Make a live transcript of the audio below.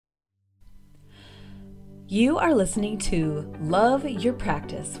You are listening to Love Your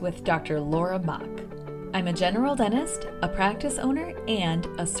Practice with Dr. Laura Mock. I'm a general dentist, a practice owner, and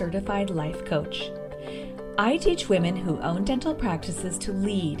a certified life coach. I teach women who own dental practices to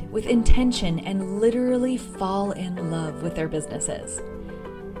lead with intention and literally fall in love with their businesses.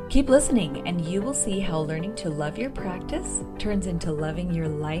 Keep listening and you will see how learning to love your practice turns into loving your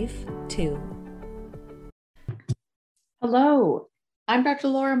life too. Hello, I'm Dr.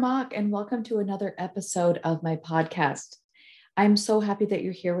 Laura Mock and welcome to another episode of my podcast. I'm so happy that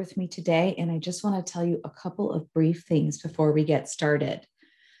you're here with me today, and I just want to tell you a couple of brief things before we get started.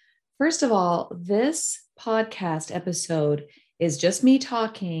 First of all, this podcast episode is just me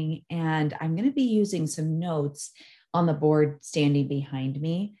talking, and I'm going to be using some notes on the board standing behind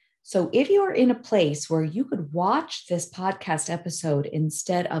me. So if you are in a place where you could watch this podcast episode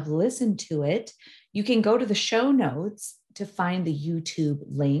instead of listen to it, you can go to the show notes to find the YouTube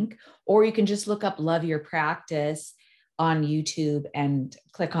link, or you can just look up Love Your Practice on YouTube and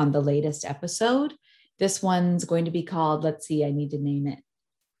click on the latest episode. This one's going to be called, let's see, I need to name it,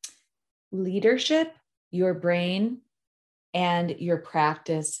 Leadership, Your Brain, and Your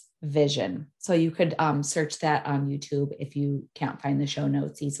Practice Vision. So you could search that on YouTube if you can't find the show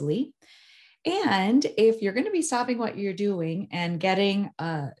notes easily. And if you're going to be stopping what you're doing and getting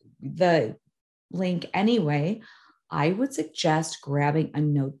the link anyway, I would suggest grabbing a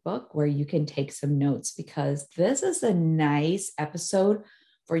notebook where you can take some notes, because this is a nice episode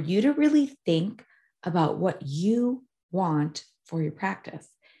for you to really think about what you want for your practice,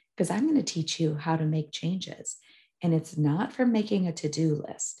 because I'm going to teach you how to make changes. And it's not from making a to-do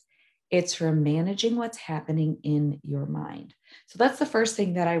list. It's from managing what's happening in your mind. So that's the first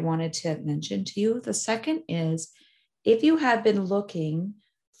thing that I wanted to mention to you. The second is, if you have been looking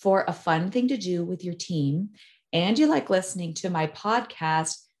for a fun thing to do with your team and you like listening to my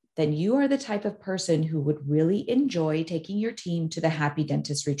podcast, then you are the type of person who would really enjoy taking your team to the Happy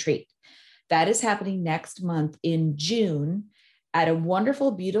Dentist Retreat. That is happening next month in June at a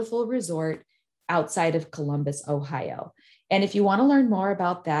wonderful, beautiful resort outside of Columbus, Ohio. And if you want to learn more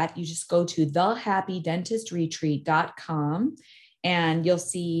about that, you just go to thehappydentistretreat.com and you'll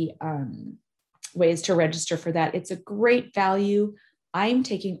see ways to register for that. It's a great value. I'm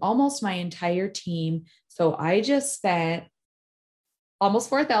taking almost my entire team. So I just spent almost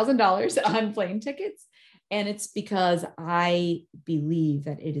 $4,000 on plane tickets. And it's because I believe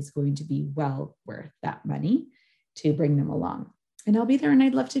that it is going to be well worth that money to bring them along. And I'll be there and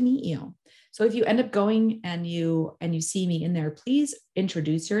I'd love to meet you. So if you end up going and you see me in there, please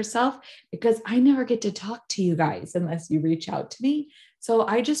introduce yourself, because I never get to talk to you guys unless you reach out to me. So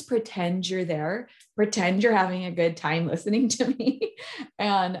I just pretend you're there, pretend you're having a good time listening to me.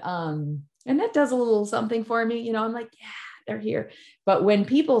 And that does a little something for me. You know, I'm like, yeah, they're here. But when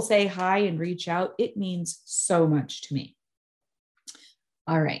people say hi and reach out, it means so much to me.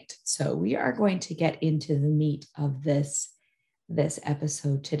 All right. So we are going to get into the meat of this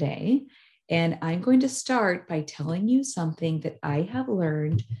episode today. And I'm going to start by telling you something that I have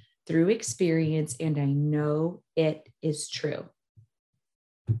learned through experience, and I know it is true.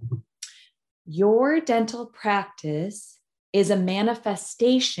 Your dental practice is a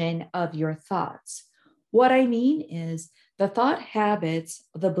manifestation of your thoughts. What I mean is the thought habits,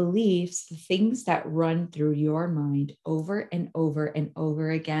 the beliefs, the things that run through your mind over and over and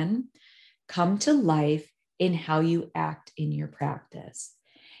over again come to life in how you act in your practice.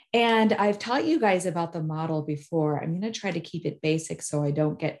 And I've taught you guys about the model before. I'm going to try to keep it basic so I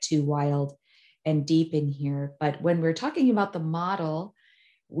don't get too wild and deep in here. But when we're talking about the model,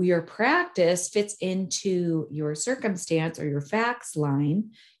 your practice fits into your circumstance or your facts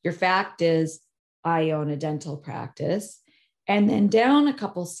line. Your fact is, I own a dental practice. And then down a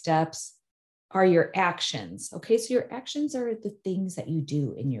couple steps are your actions. Okay, so your actions are the things that you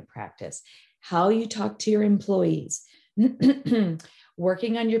do in your practice. How you talk to your employees,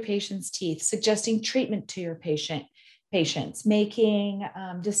 working on your patient's teeth, suggesting treatment to your patients, making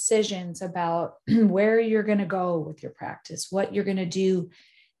decisions about where you're going to go with your practice, what you're going to do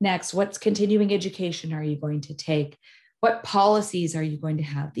next, what's continuing education are you going to take, what policies are you going to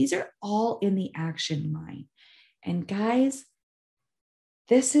have. These are all in the action line. And guys,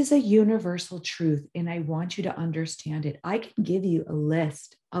 this is a universal truth, and I want you to understand it. I can give you a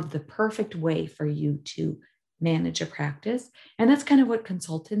list of the perfect way for you to manage a practice. And that's kind of what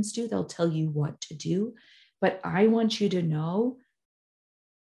consultants do. They'll tell you what to do. But I want you to know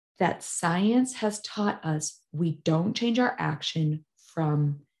that science has taught us we don't change our action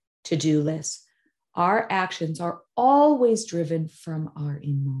from to-do lists. Our actions are always driven from our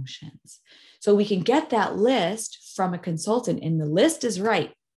emotions. So we can get that list from a consultant and the list is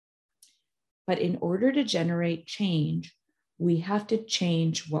right. But in order to generate change, we have to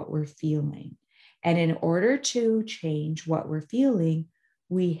change what we're feeling. And in order to change what we're feeling,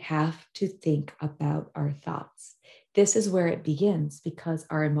 we have to think about our thoughts. This is where it begins because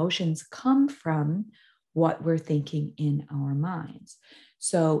our emotions come from what we're thinking in our minds.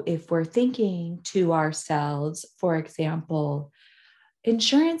 So if we're thinking to ourselves, for example,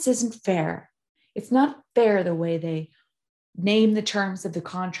 insurance isn't fair. It's not fair the way they name the terms of the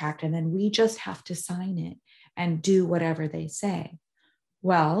contract, and then we just have to sign it and do whatever they say.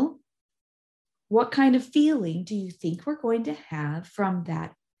 Well, what kind of feeling do you think we're going to have from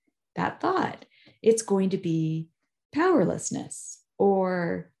that thought? It's going to be powerlessness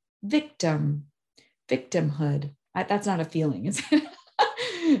or victimhood. That's not a feeling, is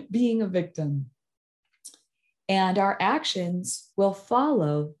it? Being a victim. And our actions will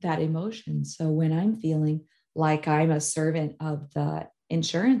follow that emotion. So when I'm feeling like I'm a servant of the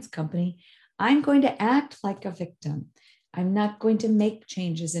insurance company, I'm going to act like a victim. I'm not going to make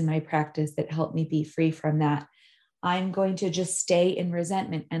changes in my practice that help me be free from that. I'm going to just stay in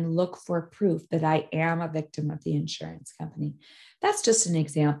resentment and look for proof that I am a victim of the insurance company. That's just an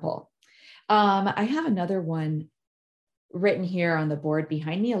example. I have another one written here on the board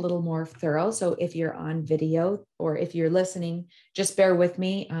behind me, a little more thorough. So if you're on video or if you're listening, just bear with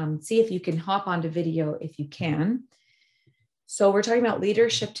me. See if you can hop onto video if you can. So we're talking about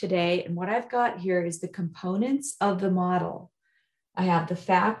leadership today. And what I've got here is the components of the model. I have the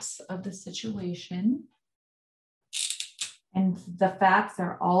facts of the situation. And the facts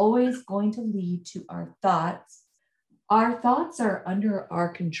are always going to lead to our thoughts. Our thoughts are under our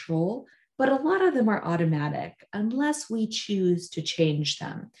control, but a lot of them are automatic unless we choose to change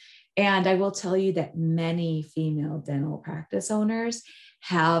them. And I will tell you that many female dental practice owners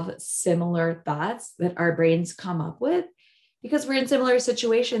have similar thoughts that our brains come up with because we're in similar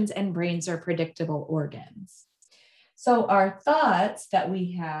situations and brains are predictable organs. So our thoughts that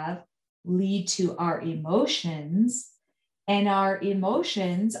we have lead to our emotions, and our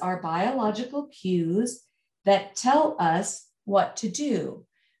emotions are biological cues that tell us what to do,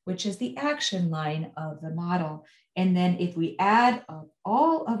 which is the action line of the model. And then if we add up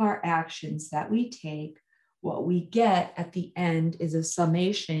all of our actions that we take, what we get at the end is a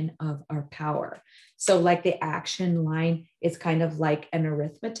summation of our power. So like the action line is kind of like an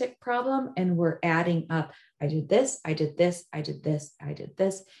arithmetic problem, and we're adding up, I did this, I did this, I did this, I did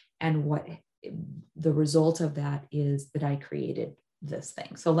this. And what the result of that is that I created this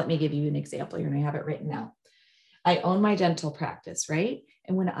thing. So let me give you an example here, and I have it written out. I own my dental practice, right?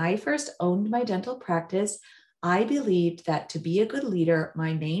 And when I first owned my dental practice, I believed that to be a good leader,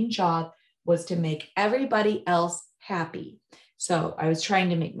 my main job was to make everybody else happy. So I was trying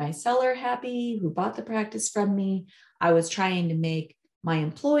to make my seller happy who bought the practice from me. I was trying to make my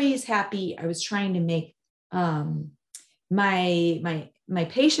employees happy. I was trying to make my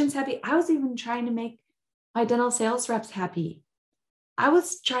patients happy. I was even trying to make my dental sales reps happy. I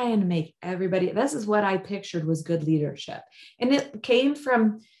was trying to make everybody, this is what I pictured was good leadership. And it came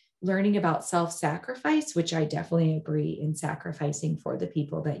from learning about self-sacrifice, which I definitely agree in sacrificing for the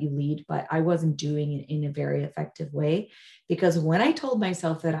people that you lead, but I wasn't doing it in a very effective way because when I told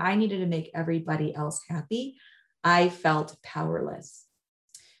myself that I needed to make everybody else happy, I felt powerless.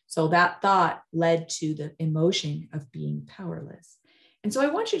 So that thought led to the emotion of being powerless. And so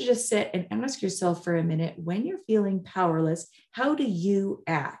I want you to just sit and ask yourself for a minute, when you're feeling powerless, how do you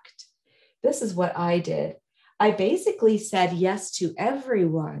act? This is what I did. I basically said yes to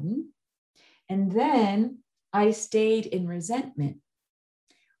everyone, and then I stayed in resentment.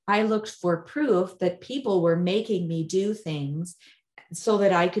 I looked for proof that people were making me do things so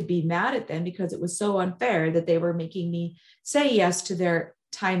that I could be mad at them because it was so unfair that they were making me say yes to their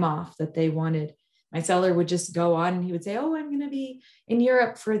time off that they wanted. My seller would just go on and he would say, oh, I'm going to be in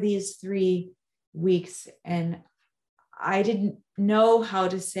Europe for these 3 weeks. And I didn't know how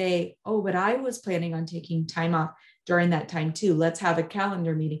to say, oh, but I was planning on taking time off during that time too. Let's have a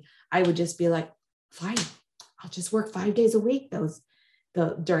calendar meeting. I would just be like, fine, I'll just work 5 days a week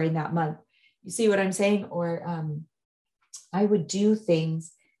during that month. You see what I'm saying? Or I would do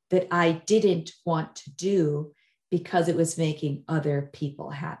things that I didn't want to do because it was making other people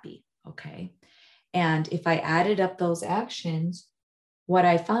happy. Okay. And if I added up those actions, what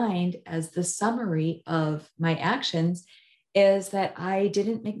I find as the summary of my actions is that I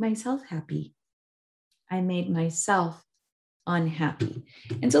didn't make myself happy. I made myself unhappy.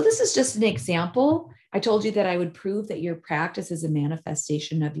 And so this is just an example. I told you that I would prove that your practice is a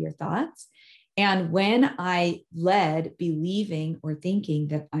manifestation of your thoughts. And when I led believing or thinking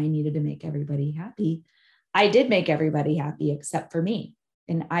that I needed to make everybody happy, I did make everybody happy except for me.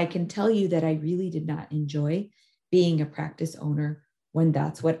 And I can tell you that I really did not enjoy being a practice owner when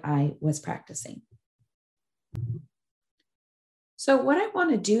that's what I was practicing. So what I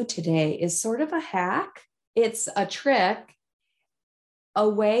want to do today is sort of a hack. It's a trick, a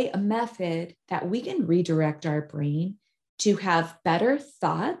way, a method that we can redirect our brain to have better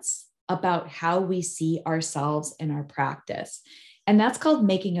thoughts about how we see ourselves in our practice. And that's called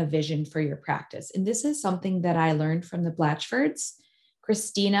making a vision for your practice. And this is something that I learned from the Blatchfords,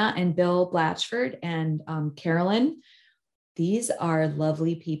 Christina and Bill Blatchford and Carolyn. These are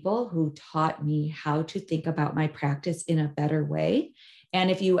lovely people who taught me how to think about my practice in a better way. And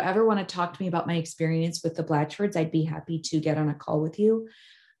if you ever want to talk to me about my experience with the Blatchfords, I'd be happy to get on a call with you.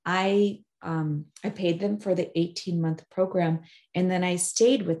 I paid them for the 18-month program, and then I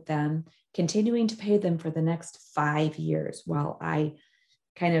stayed with them, continuing to pay them for the next 5 years while I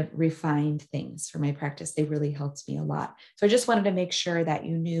kind of refined things for my practice. They really helped me a lot. So I just wanted to make sure that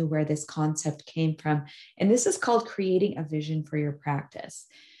you knew where this concept came from. And this is called creating a vision for your practice.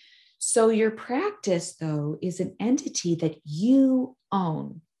 So your practice, though, is an entity that you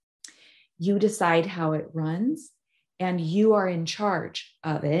own. You decide how it runs, and you are in charge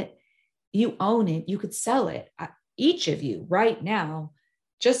of it. You own it. You could sell it. Each of you right now,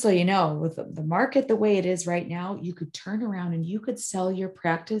 just so you know, with the market the way it is right now, you could turn around and you could sell your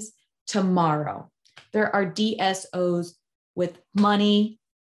practice tomorrow. There are DSOs with money.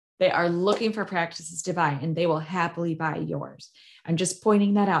 They are looking for practices to buy, and they will happily buy yours. I'm just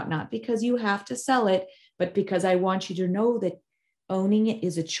pointing that out, not because you have to sell it, but because I want you to know that owning it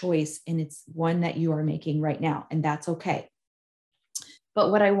is a choice, and it's one that you are making right now, and that's okay. But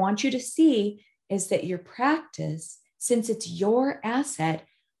what I want you to see is that your practice, since it's your asset,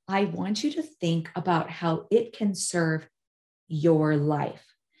 I want you to think about how it can serve your life.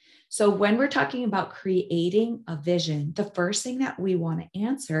 So when we're talking about creating a vision, the first thing that we want to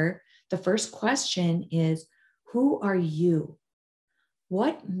answer, the first question is, who are you?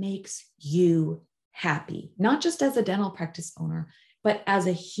 What makes you happy? Not just as a dental practice owner, but as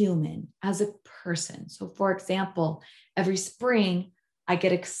a human, as a person. So for example, every spring, I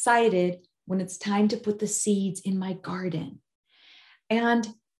get excited when it's time to put the seeds in my garden. And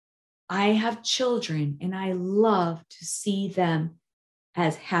I have children, and I love to see them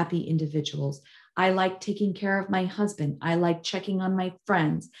as happy individuals. I like taking care of my husband. I like checking on my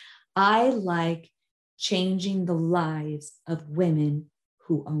friends. I like changing the lives of women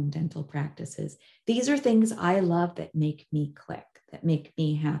who own dental practices. These are things I love that make me click, that make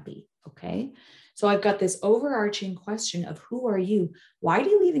me happy. Okay. So I've got this overarching question of who are you? Why do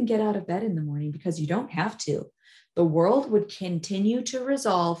you even get out of bed in the morning? Because you don't have to. The world would continue to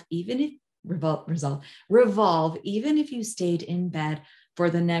revolve, even if even if you stayed in bed for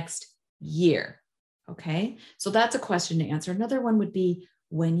the next year. Okay. So that's a question to answer. Another one would be,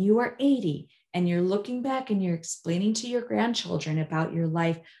 when you are 80 and you're looking back and you're explaining to your grandchildren about your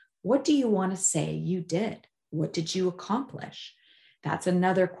life, what do you want to say you did? What did you accomplish? That's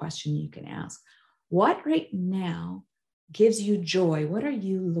another question you can ask. What right now gives you joy? What are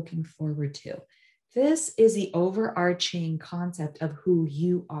you looking forward to? This is the overarching concept of who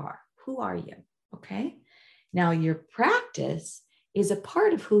you are. Who are you? Okay. Now, your practice is a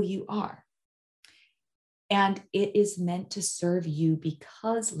part of who you are. And it is meant to serve you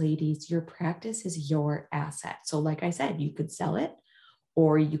because, ladies, your practice is your asset. So like I said, you could sell it,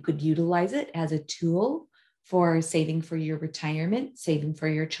 or you could utilize it as a tool for saving for your retirement, saving for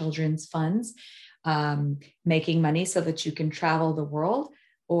your children's funds, making money so that you can travel the world,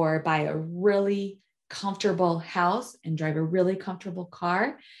 or buy a really comfortable house and drive a really comfortable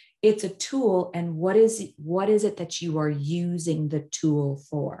car. It's a tool. And what is it that you are using the tool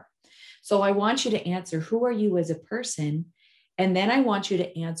for? So I want you to answer, who are you as a person? And then I want you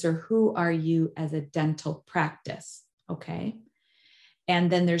to answer, who are you as a dental practice? Okay.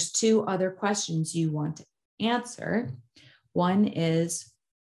 And then there's two other questions you want to answer. One is,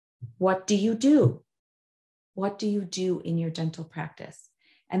 what do you do? What do you do in your dental practice?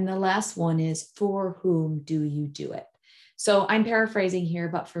 And the last one is, for whom do you do it? So I'm paraphrasing here,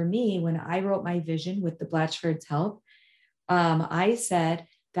 but for me, when I wrote my vision with the Blatchfords' help, I said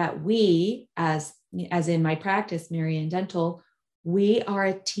that we, as in my practice, Marian Dental, we are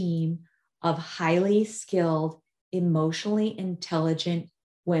a team of highly skilled, emotionally intelligent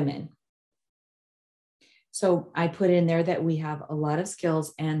women. So I put in there that we have a lot of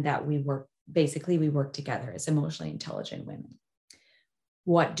skills and that we work together as emotionally intelligent women.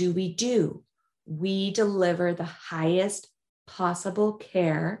 What do? We deliver the highest possible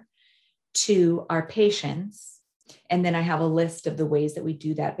care to our patients. And then I have a list of the ways that we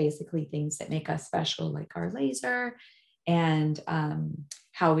do that, basically things that make us special, like our laser and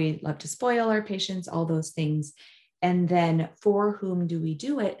how we love to spoil our patients, all those things. And then for whom do we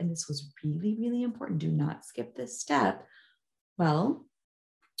do it? And this was really, really important. Do not skip this step. Well,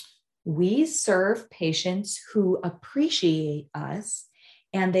 we serve patients who appreciate us,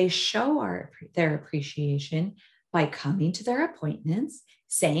 and they show their appreciation by coming to their appointments,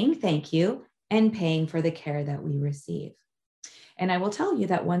 saying thank you, and paying for the care that we receive. And I will tell you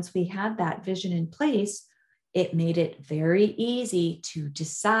that once we had that vision in place, it made it very easy to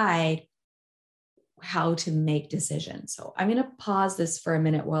decide how to make decisions. So I'm going to pause this for a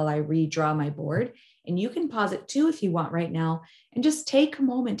minute while I redraw my board. And you can pause it too if you want right now, and just take a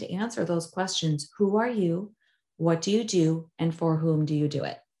moment to answer those questions. Who are you? What do you do? And for whom do you do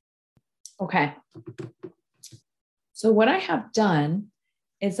it? Okay. So what I have done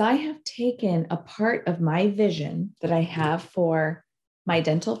is I have taken a part of my vision that I have for my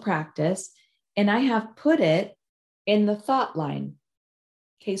dental practice, and I have put it in the thought line.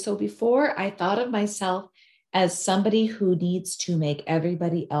 Okay, so before I thought of myself as somebody who needs to make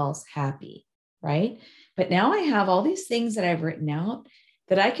everybody else happy, right? But now I have all these things that I've written out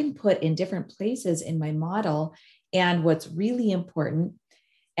that I can put in different places in my model. And what's really important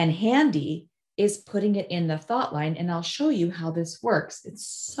and handy is putting it in the thought line. And I'll show you how this works. It's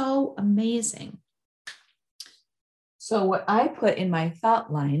so amazing. So what I put in my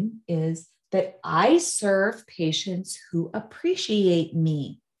thought line is that I serve patients who appreciate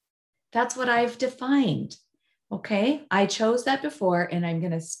me. That's what I've defined. Okay. I chose that before, and I'm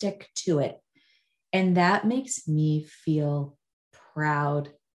going to stick to it. And that makes me feel proud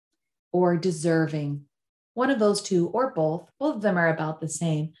or deserving. One of those two, or both. Both of them are about the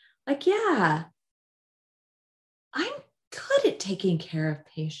same. Like, yeah, I'm good at taking care of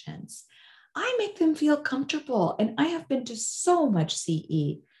patients. I make them feel comfortable. And I have been to so much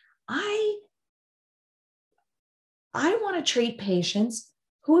CE. I want to treat patients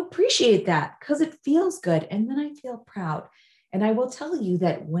who appreciate that because it feels good. And then I feel proud. And I will tell you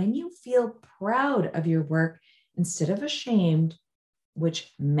that when you feel proud of your work instead of ashamed,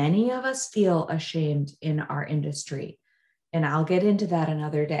 which many of us feel ashamed in our industry, and I'll get into that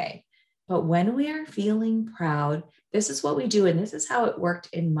another day. But when we are feeling proud, this is what we do. And this is how it worked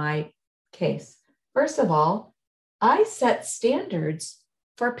in my case. First of all, I set standards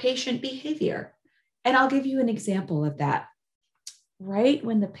for patient behavior. And I'll give you an example of that. Right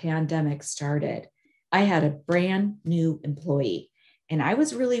when the pandemic started, I had a brand new employee, and I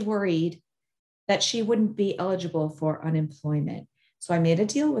was really worried that she wouldn't be eligible for unemployment. So I made a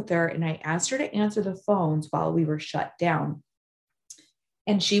deal with her, and I asked her to answer the phones while we were shut down.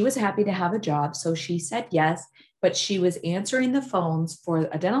 And she was happy to have a job. So she said yes, but she was answering the phones for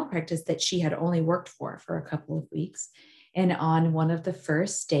a dental practice that she had only worked for a couple of weeks. And on one of the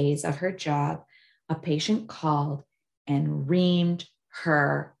first days of her job, a patient called and reamed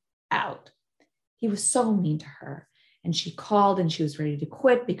her out. He was so mean to her. And she called and she was ready to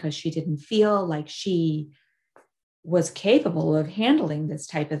quit because she didn't feel like she was capable of handling this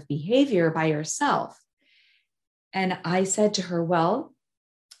type of behavior by herself. And I said to her, well,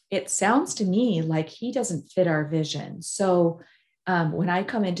 it sounds to me like he doesn't fit our vision. So when I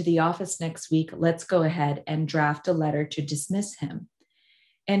come into the office next week, let's go ahead and draft a letter to dismiss him.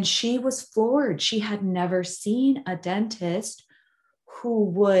 And she was floored. She had never seen a dentist who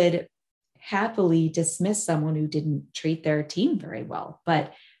would happily dismiss someone who didn't treat their team very well.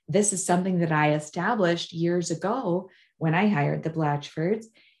 But this is something that I established years ago when I hired the Blatchfords.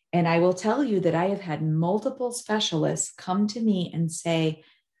 And I will tell you that I have had multiple specialists come to me and say,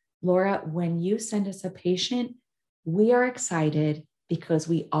 Laura, when you send us a patient, we are excited because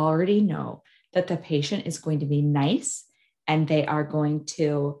we already know that the patient is going to be nice and they are going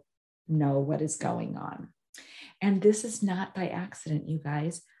to know what is going on. And this is not by accident, you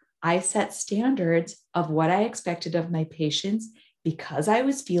guys. I set standards of what I expected of my patients because I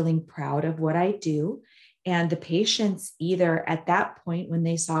was feeling proud of what I do. And the patients, either at that point when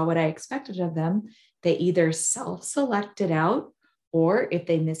they saw what I expected of them, they either self-selected out, or if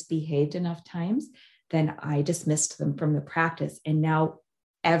they misbehaved enough times, then I dismissed them from the practice. And now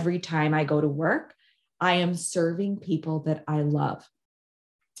every time I go to work, I am serving people that I love.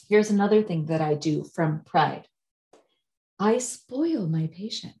 Here's another thing that I do from pride. I spoil my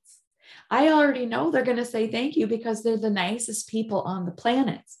patients. I already know they're going to say thank you because they're the nicest people on the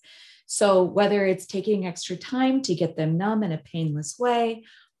planet. So whether it's taking extra time to get them numb in a painless way,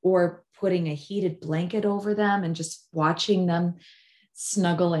 or putting a heated blanket over them and just watching them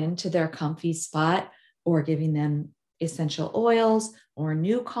snuggle into their comfy spot, or giving them essential oils or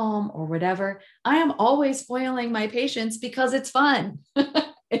New Calm or whatever, I am always spoiling my patients because it's fun.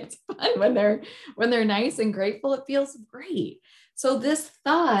 It's fun when they're nice and grateful, it feels great. So this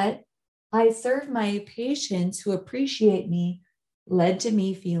thought, I serve my patients who appreciate me, led to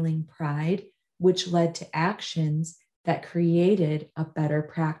me feeling pride, which led to actions that created a better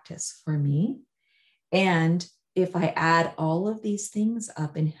practice for me. And if I add all of these things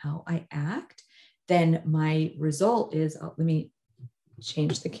up in how I act, then my result is, let me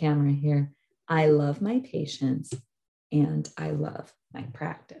change the camera here. I love my patients and I love my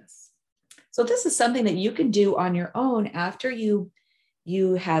practice. So this is something that you can do on your own after you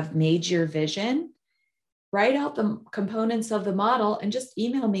have made your vision. Write out the components of the model and just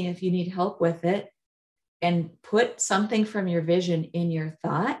email me if you need help with it, and put something from your vision in your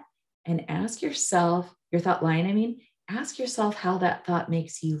thought and ask yourself, your thought line, ask yourself how that thought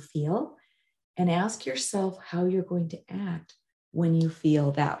makes you feel, and ask yourself how you're going to act when you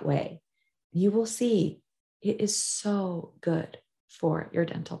feel that way. You will see it is so good for your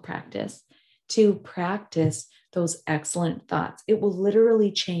dental practice to practice those excellent thoughts. It will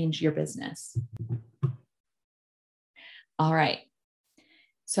literally change your business. All right.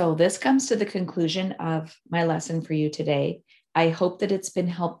 So this comes to the conclusion of my lesson for you today. I hope that it's been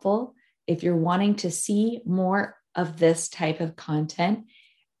helpful. If you're wanting to see more of this type of content,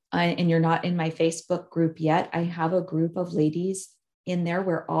 and you're not in my Facebook group yet, I have a group of ladies in there.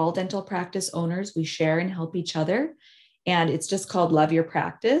 We're all dental practice owners. We share and help each other. And it's just called Love Your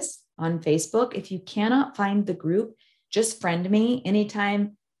Practice on Facebook. If you cannot find the group, just friend me.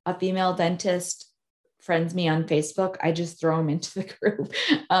 Anytime a female dentist friends me on Facebook, I just throw them into the group.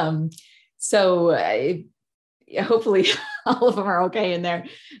 Hopefully all of them are okay in there.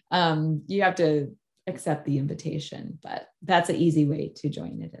 You have to accept the invitation, but that's an easy way to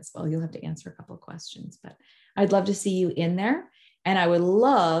join it as well. You'll have to answer a couple of questions, but I'd love to see you in there. And I would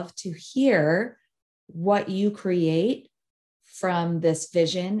love to hear what you create from this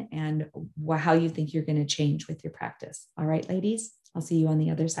vision and how you think you're going to change with your practice. All right, ladies, I'll see you on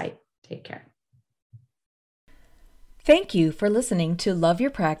the other side. Take care. Thank you for listening to Love Your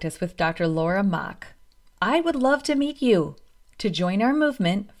Practice with Dr. Laura Mach. I would love to meet you. To join our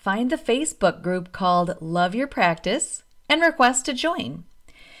movement, find the Facebook group called Love Your Practice and request to join.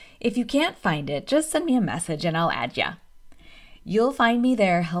 If you can't find it, just send me a message and I'll add ya. You'll find me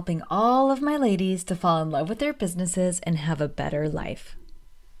there helping all of my ladies to fall in love with their businesses and have a better life.